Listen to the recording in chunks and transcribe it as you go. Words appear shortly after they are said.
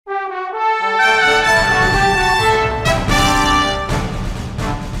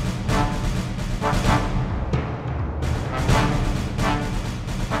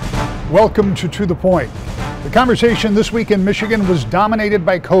Welcome to the Point. The conversation this week in Michigan was dominated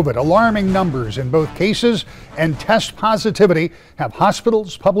by COVID. Alarming numbers in both cases and test positivity have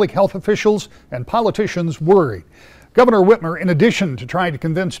hospitals, public health officials, and politicians worried. Governor Whitmer, in addition to trying to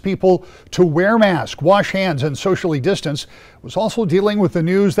convince people to wear masks, wash hands, and socially distance, was also dealing with the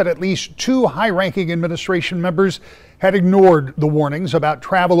news that at least two high-ranking administration members had ignored the warnings about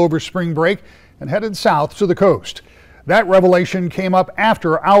travel over spring break and headed south to the coast. That revelation came up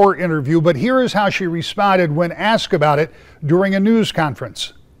after our interview, but here is how she responded when asked about it during a news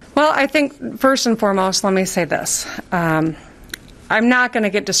conference. Well, I think first and foremost, let me say this. I'm not going to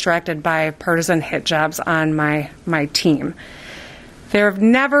get distracted by partisan hit jobs on my team. There have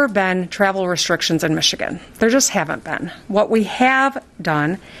never been travel restrictions in Michigan. There just haven't been. What we have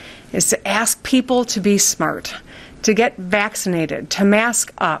done is to ask people to be smart, to get vaccinated, to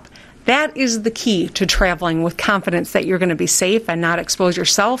mask up. That is the key to traveling with confidence that you're going to be safe and not expose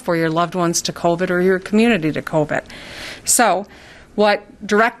yourself or your loved ones to COVID or your community to COVID. So what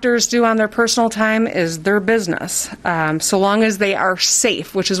directors do on their personal time is their business, so long as they are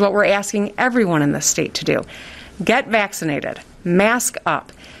safe, which is what we're asking everyone in the state to do. Get vaccinated, mask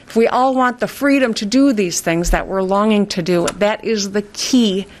up. If we all want the freedom to do these things that we're longing to do, that is the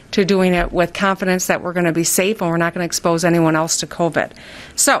key to doing it with confidence that we're going to be safe and we're not going to expose anyone else to COVID.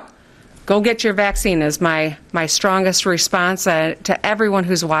 So go get your vaccine is my strongest response to everyone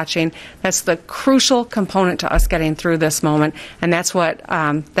who's watching. That's the crucial component to us getting through this moment, and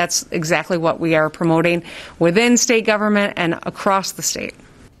that's exactly what we are promoting within state government and across the state.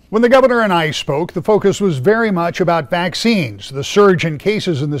 When the governor and I spoke, the focus was very much about vaccines, the surge in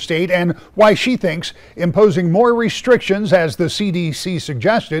cases in the state, and why she thinks imposing more restrictions, as the CDC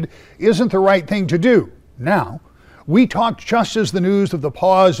suggested, isn't the right thing to do. Now, we talked just as the news of the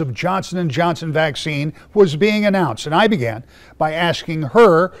pause of Johnson & Johnson vaccine was being announced, and I began by asking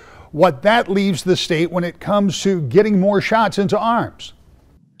her what that leaves the state when it comes to getting more shots into arms.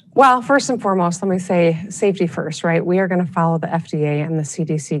 Well, first and foremost, let me say safety first, right? We are going to follow the FDA and the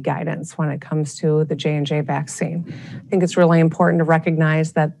CDC guidance when it comes to the J&J vaccine. I think it's really important to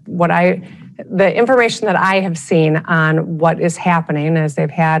recognize that the information that I have seen on what is happening is they've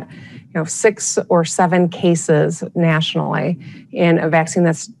had 6 or 7 cases nationally in a vaccine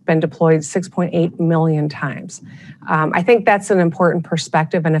that's been deployed 6.8 million times. I think that's an important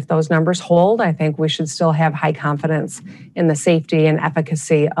perspective, and if those numbers hold, I think we should still have high confidence in the safety and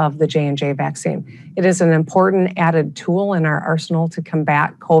efficacy of the J&J vaccine. It is an important added tool in our arsenal to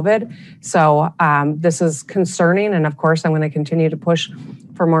combat COVID, so this is concerning, and of course I'm going to continue to push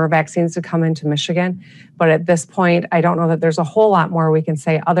for more vaccines to come into Michigan. But at this point, I don't know that there's a whole lot more we can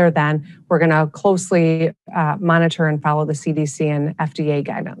say other than we're going to closely monitor and follow the CDC and FDA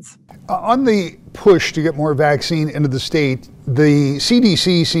guidance. On the push to get more vaccine into the state, the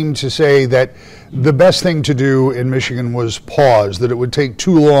CDC seemed to say that the best thing to do in Michigan was pause, that it would take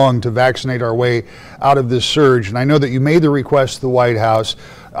too long to vaccinate our way out of this surge. And I know that you made the request to the White House.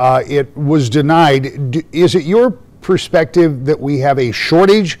 It was denied. Is it your perspective that we have a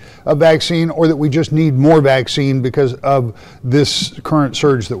shortage of vaccine, or that we just need more vaccine because of this current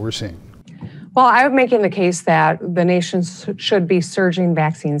surge that we're seeing? Well, I'm making the case that the nation should be surging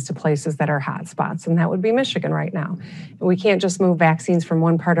vaccines to places that are hotspots, and that would be Michigan right now. And we can't just move vaccines from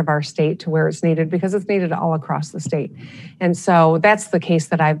one part of our state to where it's needed, because it's needed all across the state. And so that's the case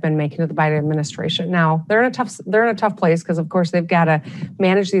that I've been making to the Biden administration. Now, they're in a tough place because, of course, they've got to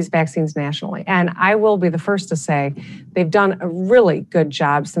manage these vaccines nationally. And I will be the first to say they've done a really good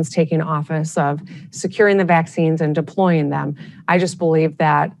job since taking office of securing the vaccines and deploying them. I just believe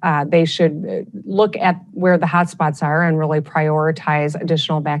that they should look at where the hotspots are and really prioritize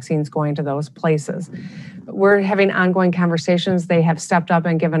additional vaccines going to those places. We're having ongoing conversations. They have stepped up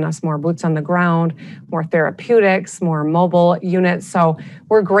and given us more boots on the ground, more therapeutics, more mobile units. So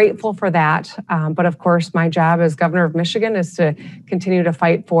we're grateful for that. But of course, my job as governor of Michigan is to continue to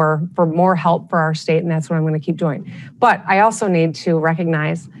fight for more help for our state, and that's what I'm going to keep doing. But I also need to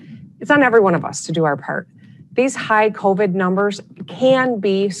recognize it's on every one of us to do our part. These high COVID numbers can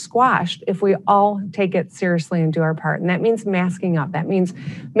be squashed if we all take it seriously and do our part. And that means masking up. That means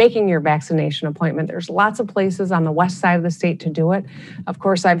making your vaccination appointment. There's lots of places on the west side of the state to do it. Of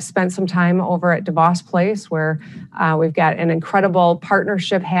course, I've spent some time over at DeVos Place, where we've got an incredible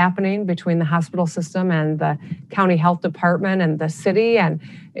partnership happening between the hospital system and the county health department and the city. And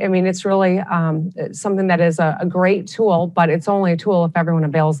I mean, it's really something that is a great tool, but it's only a tool if everyone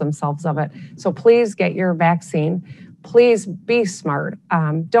avails themselves of it. So please get your vaccine. Please be smart.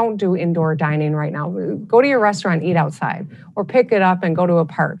 Don't do indoor dining right now. Go to your restaurant, eat outside, or pick it up and go to a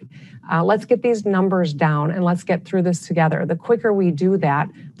park. Let's get these numbers down and let's get through this together. The quicker we do that,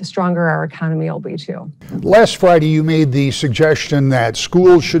 the stronger our economy will be too. Last Friday, you made the suggestion that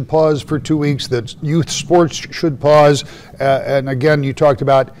schools should pause for 2 weeks, that youth sports should pause, and again, you talked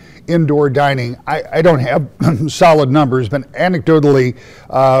about indoor dining. I don't have solid numbers, but anecdotally,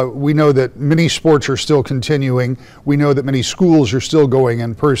 we know that many sports are still continuing. We know that many schools are still going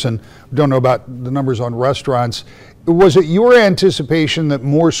in person. Don't know about the numbers on restaurants. Was it your anticipation that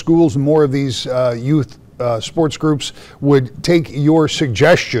more schools, more of these youth sports groups would take your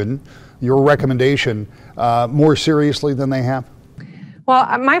suggestion, your recommendation, more seriously than they have?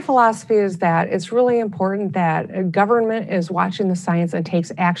 Well, my philosophy is that it's really important that government is watching the science and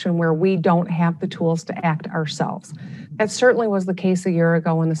takes action where we don't have the tools to act ourselves. That certainly was the case a year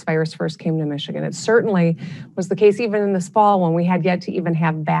ago when this virus first came to Michigan. It certainly was the case even in this fall when we had yet to even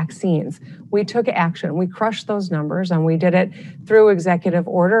have vaccines. We took action. We crushed those numbers, and we did it through executive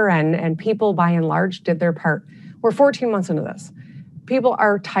order, and people by and large did their part. We're 14 months into this. People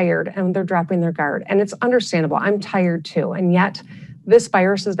are tired and they're dropping their guard, and it's understandable. I'm tired too, and yet this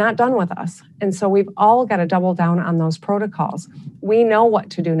virus is not done with us. And so we've all got to double down on those protocols. We know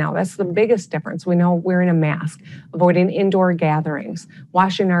what to do now. That's the biggest difference. We know wearing a mask, avoiding indoor gatherings,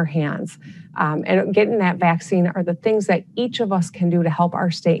 washing our hands, and getting that vaccine are the things that each of us can do to help our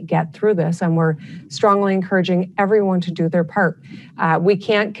state get through this. And we're strongly encouraging everyone to do their part. We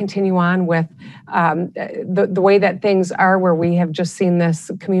can't continue on with the way that things are, where we have just seen this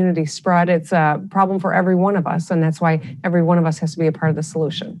community spread. It's a problem for every one of us, and that's why every one of us has to be a part of the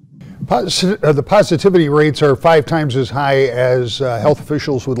solution. The positivity rates are 5 times as high as health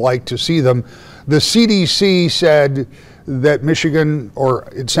officials would like to see them. The CDC said that Michigan, or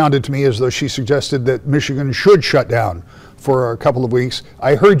it sounded to me as though she suggested that Michigan should shut down for a couple of weeks.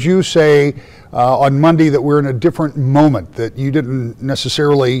 I heard you say on Monday that we're in a different moment, that you didn't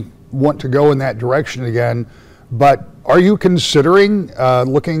necessarily want to go in that direction again. But are you considering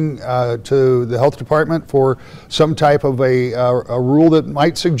looking to the health department for some type of a rule that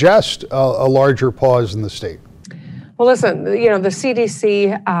might suggest a larger pause in the state? Well, listen, the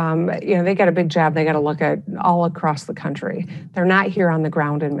CDC, they got a big job. They got to look at all across the country. They're not here on the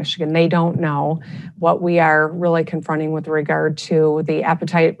ground in Michigan. They don't know what we are really confronting with regard to the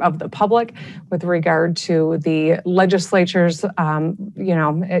appetite of the public, with regard to the legislature's,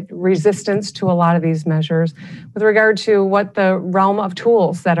 resistance to a lot of these measures, with regard to what the realm of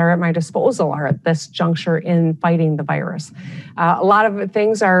tools that are at my disposal are at this juncture in fighting the virus. A lot of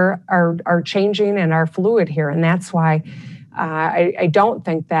things are changing and are fluid here, and that's why I don't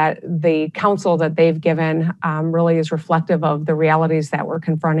think that the counsel that they've given really is reflective of the realities that we're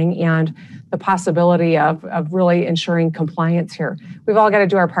confronting and the possibility of really ensuring compliance here. We've all got to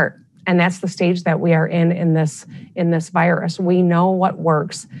do our part, and that's the stage that we are in this virus. We know what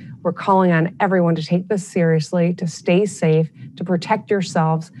works. We're calling on everyone to take this seriously, to stay safe, to protect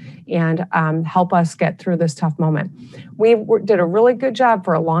yourselves, and help us get through this tough moment. We did a really good job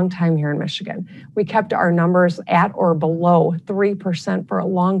for a long time here in Michigan. We kept our numbers at or below 3% for a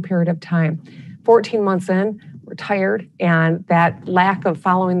long period of time. 14 months in, we're tired, and that lack of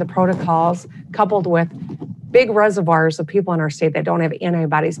following the protocols, coupled with big reservoirs of people in our state that don't have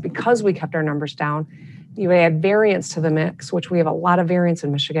antibodies because we kept our numbers down. You add variants to the mix, which we have a lot of variants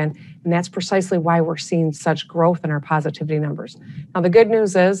in Michigan, and that's precisely why we're seeing such growth in our positivity numbers. Now, the good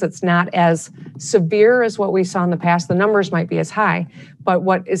news is it's not as severe as what we saw in the past. The numbers might be as high, but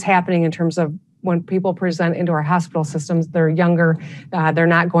what is happening in terms of when people present into our hospital systems, they're younger, they're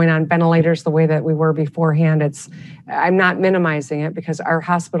not going on ventilators the way that we were beforehand. I'm not minimizing it because our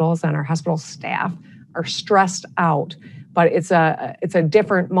hospitals and our hospital staff are stressed out. But it's a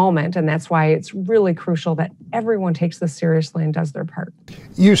different moment, and that's why it's really crucial that everyone takes this seriously and does their part.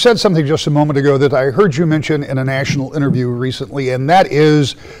 You said something just a moment ago that I heard you mention in a national interview recently, and that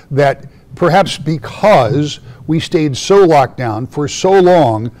is that perhaps because we stayed so locked down for so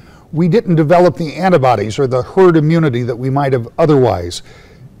long, we didn't develop the antibodies or the herd immunity that we might have otherwise.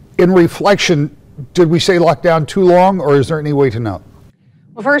 In reflection, did we stay locked down too long, or is there any way to know?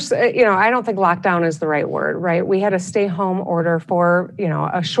 Well, first, I don't think lockdown is the right word, right? We had a stay-home order for,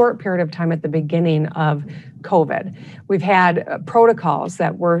 a short period of time at the beginning of COVID. We've had protocols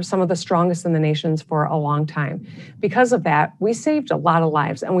that were some of the strongest in the nations for a long time. Because of that, we saved a lot of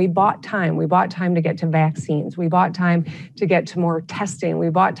lives, and we bought time. We bought time to get to vaccines. We bought time to get to more testing. We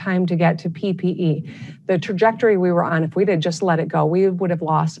bought time to get to PPE. The trajectory we were on, if we'd had just let it go, we would have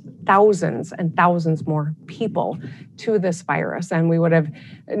lost thousands and thousands more people to this virus, and we would have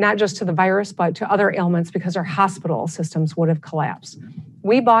not just to the virus, but to other ailments because our hospital systems would have collapsed.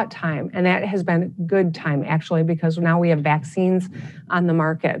 We bought time, and that has been good time, actually, because now we have vaccines on the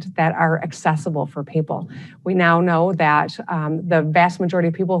market that are accessible for people. We now know that the vast majority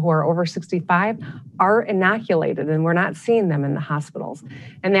of people who are over 65 are inoculated, and we're not seeing them in the hospitals.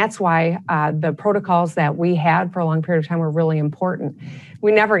 And that's why the protocols that we had for a long period of time were really important.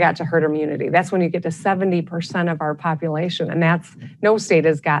 We never got to herd immunity. That's when you get to 70% of our population, and that's no state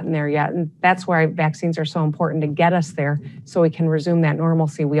has gotten there yet. And that's why vaccines are so important to get us there so we can resume that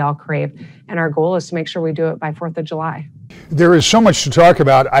normalcy we all crave. And our goal is to make sure we do it by 4th of July. There is so much to talk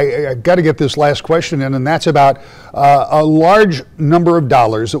about. I've got to get this last question in, and that's about a large number of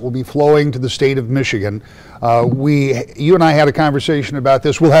dollars that will be flowing to the state of Michigan. You and I had a conversation about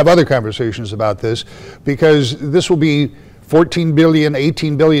this. We'll have other conversations about this because this will be $14 billion,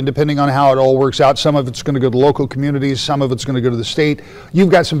 $18 billion, depending on how it all works out. Some of it's going to go to local communities, some of it's going to go to the state. You've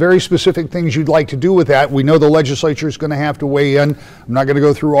got some very specific things you'd like to do with that. We know the legislature is going to have to weigh in. I'm not going to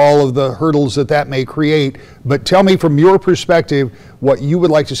go through all of the hurdles that may create, but tell me from your perspective what you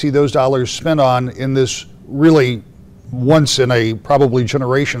would like to see those dollars spent on in this really once in a probably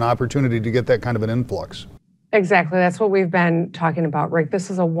generation opportunity to get that kind of an influx. Exactly. That's what we've been talking about, Rick. This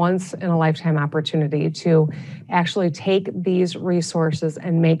is a once-in-a-lifetime opportunity to actually take these resources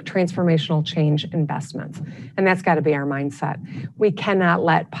and make transformational change investments. And that's got to be our mindset. We cannot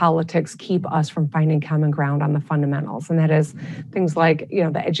let politics keep us from finding common ground on the fundamentals. And that is things like,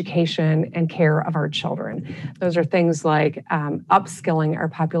 the education and care of our children. Those are things like upskilling our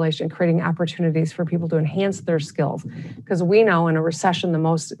population, creating opportunities for people to enhance their skills. Because we know in a recession, the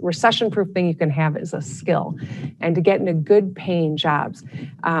most recession-proof thing you can have is a skill. And to get into good paying jobs.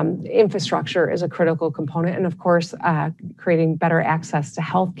 Infrastructure is a critical component, and of course, creating better access to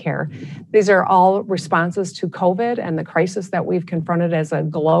health care. These are all responses to COVID and the crisis that we've confronted as a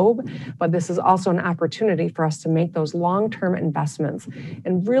globe, but this is also an opportunity for us to make those long-term investments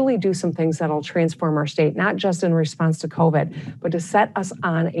and really do some things that'll transform our state, not just in response to COVID, but to set us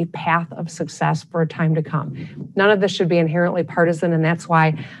on a path of success for a time to come. None of this should be inherently partisan, and that's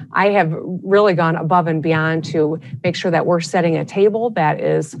why I have really gone above and beyond to make sure that we're setting a table that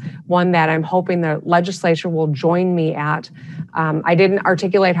is one that I'm hoping the legislature will join me at. I didn't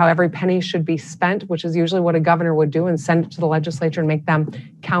articulate how every penny should be spent, which is usually what a governor would do, and send it to the legislature and make them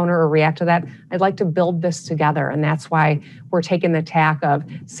counter or react to that. I'd like to build this together, and that's why we're taking the tack of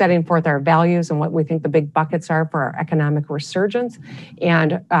setting forth our values and what we think the big buckets are for our economic resurgence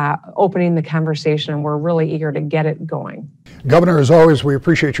and opening the conversation, and we're really eager to get it going. Governor, as always, we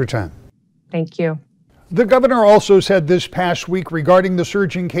appreciate your time. Thank you. The governor also said this past week regarding the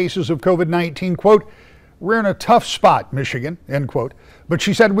surging cases of COVID-19, quote, "We're in a tough spot, Michigan," end quote. But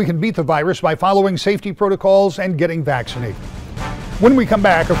she said we can beat the virus by following safety protocols and getting vaccinated. When we come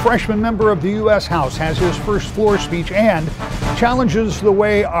back, a freshman member of the U.S. House has his first floor speech and challenges the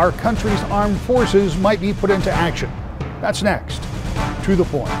way our country's armed forces might be put into action. That's next. To the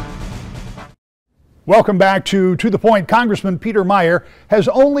Point. Welcome back to the Point. Congressman Peter Meijer has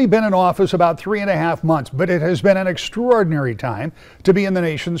only been in office about 3.5 months, but it has been an extraordinary time to be in the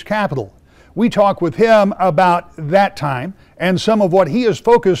nation's capital. We talk with him about that time and some of what he is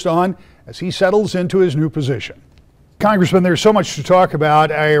focused on as he settles into his new position. Congressman, there's so much to talk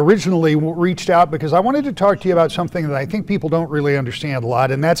about. I originally reached out because I wanted to talk to you about something that I think people don't really understand a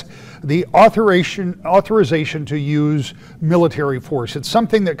lot, and that's the authorization to use military force. It's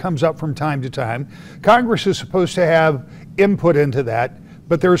something that comes up from time to time. Congress is supposed to have input into that,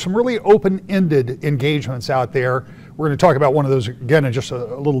 but there are some really open-ended engagements out there. We're going to talk about one of those again in just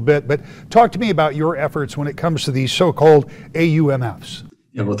a little bit, but talk to me about your efforts when it comes to these so-called AUMFs.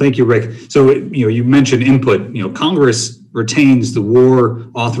 Yeah, well, thank you, Rick. So, you mentioned input. Congress retains the war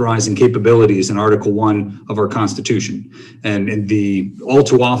authorizing capabilities in Article 1 of our Constitution. And all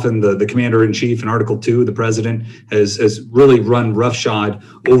too often, the Commander-in-Chief in Article 2, the President, has really run roughshod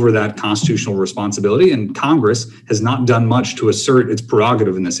over that constitutional responsibility, and Congress has not done much to assert its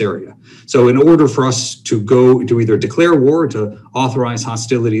prerogative in this area. So in order for us to go to either declare war or to authorize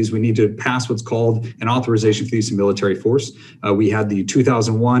hostilities, we need to pass what's called an authorization for the use of military force. We had the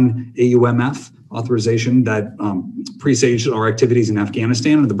 2001 AUMF authorization that presaged our activities in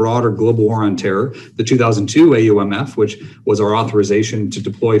Afghanistan and the broader global war on terror, the 2002 AUMF, which was our authorization to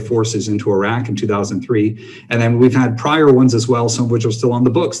deploy forces into Iraq in 2003. And then we've had prior ones as well, some of which are still on the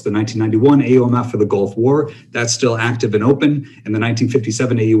books. The 1991 AUMF for the Gulf War, that's still active and open, and the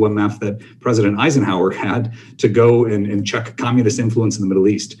 1957 AUMF that President Eisenhower had to go and check communist influence in the Middle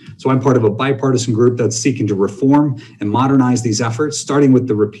East. So I'm part of a bipartisan group that's seeking to reform and modernize these efforts, starting with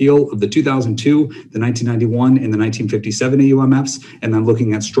the repeal of the 2002 the 1991 and the 1957 AUMFs, and then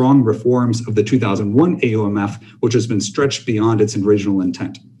looking at strong reforms of the 2001 AUMF, which has been stretched beyond its original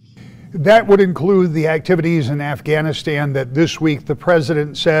intent. That would include the activities in Afghanistan that this week the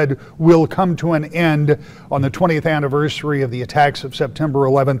president said will come to an end on the 20th anniversary of the attacks of September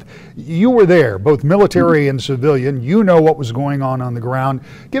 11th. You were there, both military and civilian. You know what was going on the ground.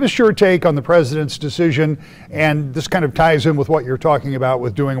 Give us your take on the president's decision, and this kind of ties in with what you're talking about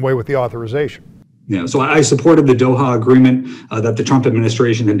with doing away with the authorization. Yeah, so I supported the Doha agreement that the Trump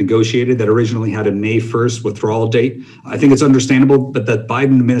administration had negotiated that originally had a May 1st withdrawal date. I think it's understandable, but the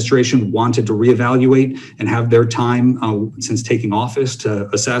Biden administration wanted to reevaluate and have their time since taking office to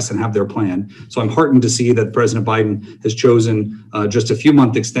assess and have their plan. So I'm heartened to see that President Biden has chosen just a few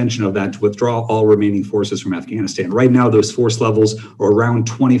month extension of that to withdraw all remaining forces from Afghanistan. Right now, those force levels are around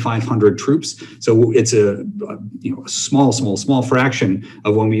 2,500 troops. So it's a small fraction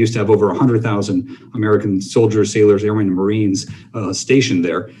of when we used to have over 100,000 American soldiers, sailors, airmen, and Marines stationed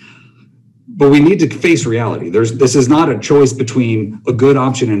there. But we need to face reality. This is not a choice between a good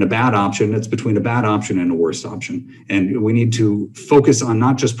option and a bad option. It's between a bad option and a worst option. And we need to focus on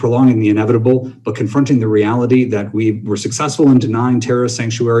not just prolonging the inevitable, but confronting the reality that we were successful in denying terrorist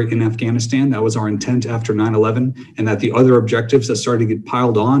sanctuary in Afghanistan. That was our intent after 9/11, and that the other objectives that started to get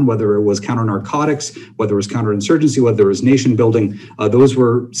piled on, whether it was counter-narcotics, whether it was counterinsurgency, whether it was nation building, those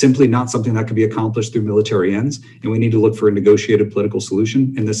were simply not something that could be accomplished through military ends. And we need to look for a negotiated political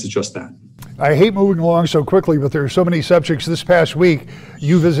solution, and this is just that. I hate moving along so quickly, but there are so many subjects. This past week,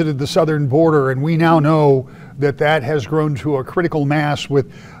 you visited the southern border, and we now know that that has grown to a critical mass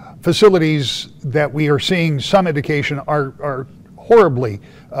with facilities that we are seeing some indication are horribly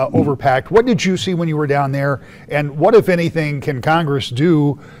overpacked. What did you see when you were down there, and what, if anything, can Congress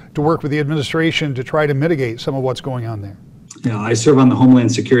do to work with the administration to try to mitigate some of what's going on there? Yeah, I serve on the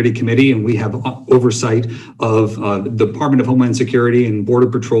Homeland Security Committee, and we have oversight of the Department of Homeland Security and Border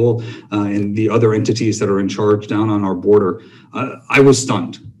Patrol and the other entities that are in charge down on our border. I was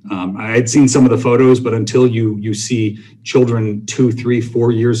stunned. I had seen some of the photos, but until you see children 2, 3,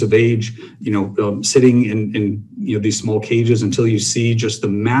 4 years of age, sitting in these small cages, until you see just the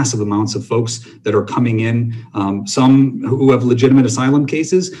massive amounts of folks that are coming in, some who have legitimate asylum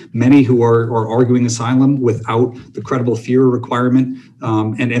cases, many who are arguing asylum without the credible fear requirement,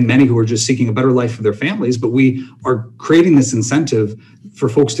 and many who are just seeking a better life for their families. But we are creating this incentive for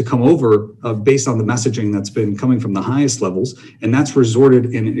folks to come over based on the messaging that's been coming from the highest levels, and that's resorted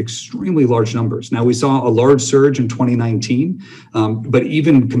in extremely large numbers. Now, we saw a large surge in 2019, but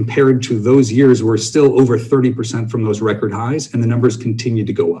even compared to those years, we're still over 30% from those record highs, and the numbers continue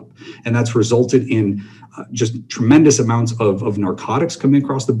to go up. And that's resulted in just tremendous amounts of narcotics coming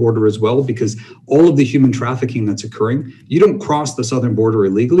across the border as well, because all of the human trafficking that's occurring, you don't cross the southern border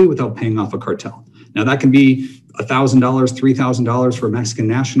illegally without paying off a cartel. Now, that can be $1,000, $3,000 for a Mexican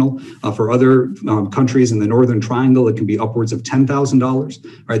national. For other countries in the Northern Triangle, it can be upwards of $10,000.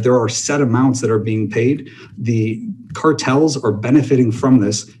 Right? There are set amounts that are being paid. The cartels are benefiting from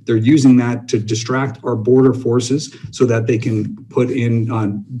this. They're using that to distract our border forces so that they can put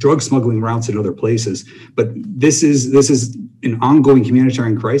in drug smuggling routes in other places. But this is an ongoing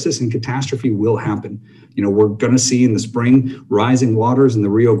humanitarian crisis, and catastrophe will happen. We're going to see in the spring rising waters in the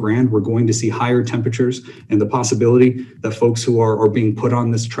Rio Grande. We're going to see higher temperatures, and the possibility that folks who are being put on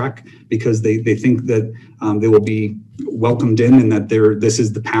this trek because they think that they will be welcomed in and that this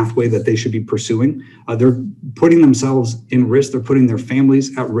is the pathway that they should be pursuing. They're putting themselves in risk. They're putting their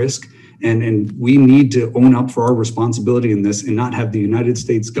families at risk. And we need to own up for our responsibility in this and not have the United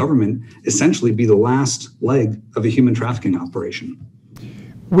States government essentially be the last leg of a human trafficking operation.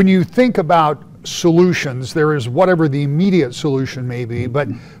 When you think about solutions, there is whatever the immediate solution may be, but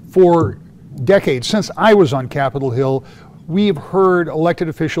for decades, since I was on Capitol Hill, we've heard elected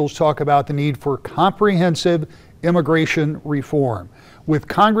officials talk about the need for comprehensive immigration reform. With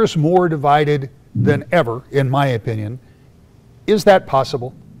Congress more divided than ever, in my opinion, is that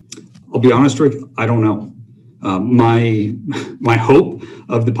possible? I'll be honest, Rick, I don't know. My hope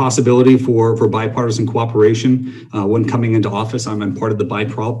of the possibility for bipartisan cooperation when coming into office, I'm part of the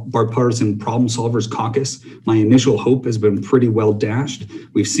Bipartisan Problem Solvers Caucus. My initial hope has been pretty well dashed.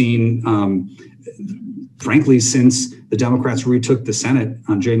 We've seen, frankly, since the Democrats retook the Senate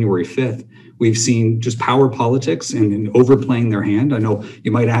on January 5th, we've seen just power politics and overplaying their hand. I know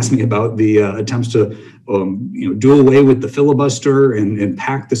you might ask me about the attempts to do away with the filibuster and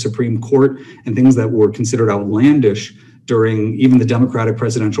pack the Supreme Court and things that were considered outlandish during even the Democratic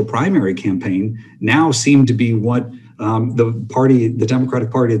presidential primary campaign now seem to be what the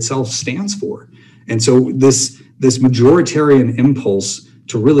Democratic Party itself stands for. And so this majoritarian impulse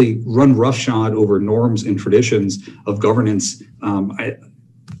to really run roughshod over norms and traditions of governance.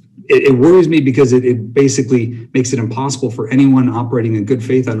 It worries me because it basically makes it impossible for anyone operating in good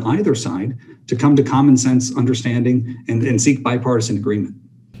faith on either side to come to common sense understanding and seek bipartisan agreement.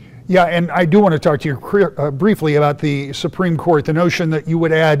 Yeah, and I do want to talk to you briefly about the Supreme Court. The notion that you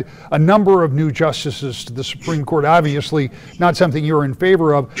would add a number of new justices to the Supreme Court, obviously not something you're in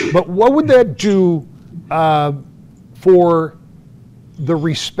favor of, but what would that do for the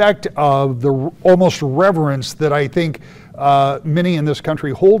respect of the almost reverence that I think many in this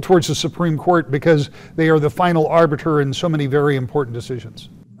country hold towards the Supreme Court, because they are the final arbiter in so many very important decisions?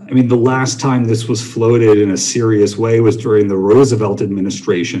 I mean, the last time this was floated in a serious way was during the Roosevelt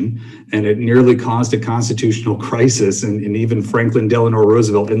administration, and it nearly caused a constitutional crisis. And even Franklin Delano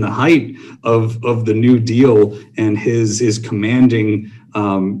Roosevelt, in the height of the New Deal and his commanding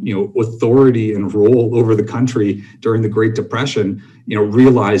authority and role over the country during the Great Depression,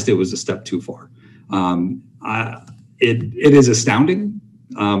 realized it was a step too far. It is astounding.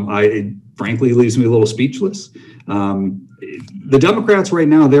 It frankly leaves me a little speechless. The Democrats right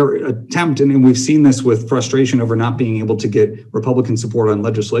now, their attempt, and we've seen this with frustration over not being able to get Republican support on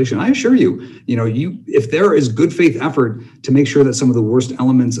legislation. I assure you, if there is good faith effort to make sure that some of the worst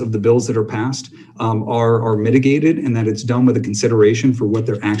elements of the bills that are passed are mitigated, and that it's done with a consideration for what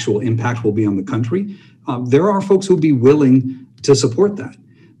their actual impact will be on the country, there are folks who'll be willing to support that.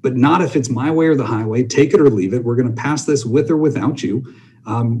 But not if it's my way or the highway. Take it or leave it. We're going to pass this with or without you.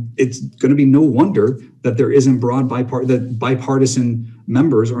 It's going to be no wonder that there isn't that bipartisan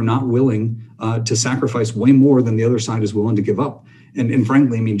members are not willing to sacrifice way more than the other side is willing to give up. And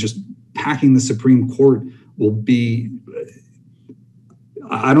frankly, I mean, just packing the Supreme Court will be,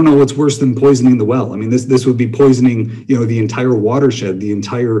 I don't know what's worse than poisoning the well. I mean, this would be poisoning, the entire watershed, the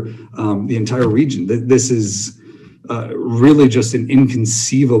entire region. This is really just an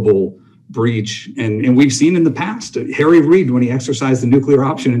inconceivable breach. And we've seen in the past, Harry Reid, when he exercised the nuclear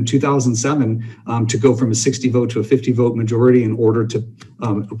option in 2007 to go from a 60 vote to a 50 vote majority in order to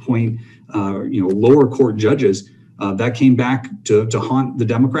appoint lower court judges, that came back to haunt the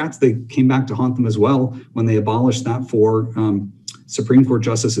Democrats. They came back to haunt them as well when they abolished that for Supreme Court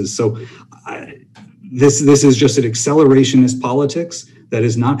justices. So this is just an accelerationist politics that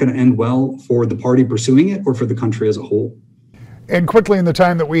is not going to end well for the party pursuing it or for the country as a whole. And quickly, in the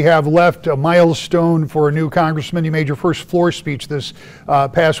time that we have left, a milestone for a new congressman. You made your first floor speech this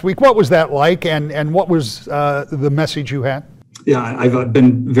past week. What was that like, and what was the message you had? Yeah, I've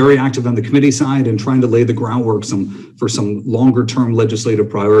been very active on the committee side and trying to lay the groundwork for some longer term legislative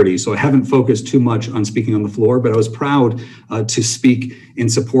priorities. So I haven't focused too much on speaking on the floor, but I was proud to speak in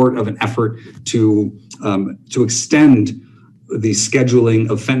support of an effort to extend the scheduling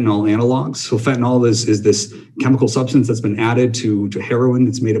of fentanyl analogs. So fentanyl is this chemical substance that's been added to heroin.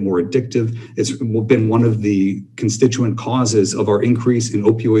 It's made it more addictive. It's been one of the constituent causes of our increase in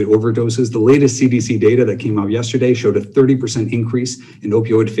opioid overdoses. The latest CDC data that came out yesterday showed a 30% increase in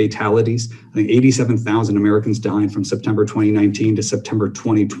opioid fatalities. I think 87,000 Americans died from September 2019 to September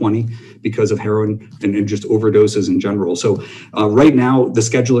 2020 because of heroin and just overdoses in general. So right now, the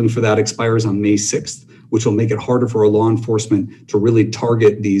scheduling for that expires on May 6th. Which will make it harder for our law enforcement to really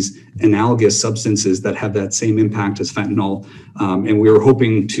target these analogous substances that have that same impact as fentanyl. And we were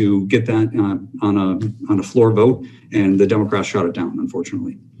hoping to get that on a floor vote, and the Democrats shot it down,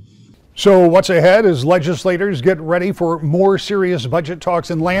 unfortunately. So what's ahead as legislators get ready for more serious budget talks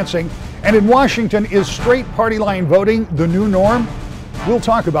in Lansing? And in Washington, is straight party line voting the new norm? We'll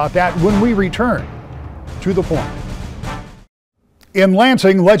talk about that when we return to The Point. In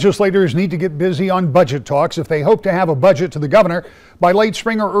Lansing, legislators need to get busy on budget talks if they hope to have a budget to the governor by late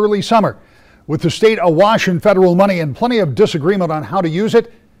spring or early summer. With the state awash in federal money and plenty of disagreement on how to use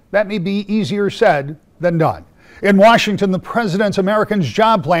it, that may be easier said than done. In Washington, the president's Americans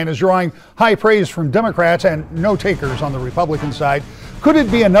Job Plan is drawing high praise from Democrats and no takers on the Republican side. Could it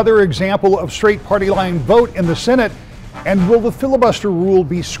be another example of straight party line vote in the Senate? And will the filibuster rule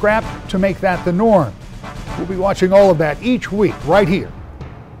be scrapped to make that the norm? We'll be watching all of that each week right here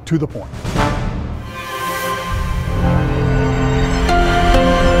to The Point.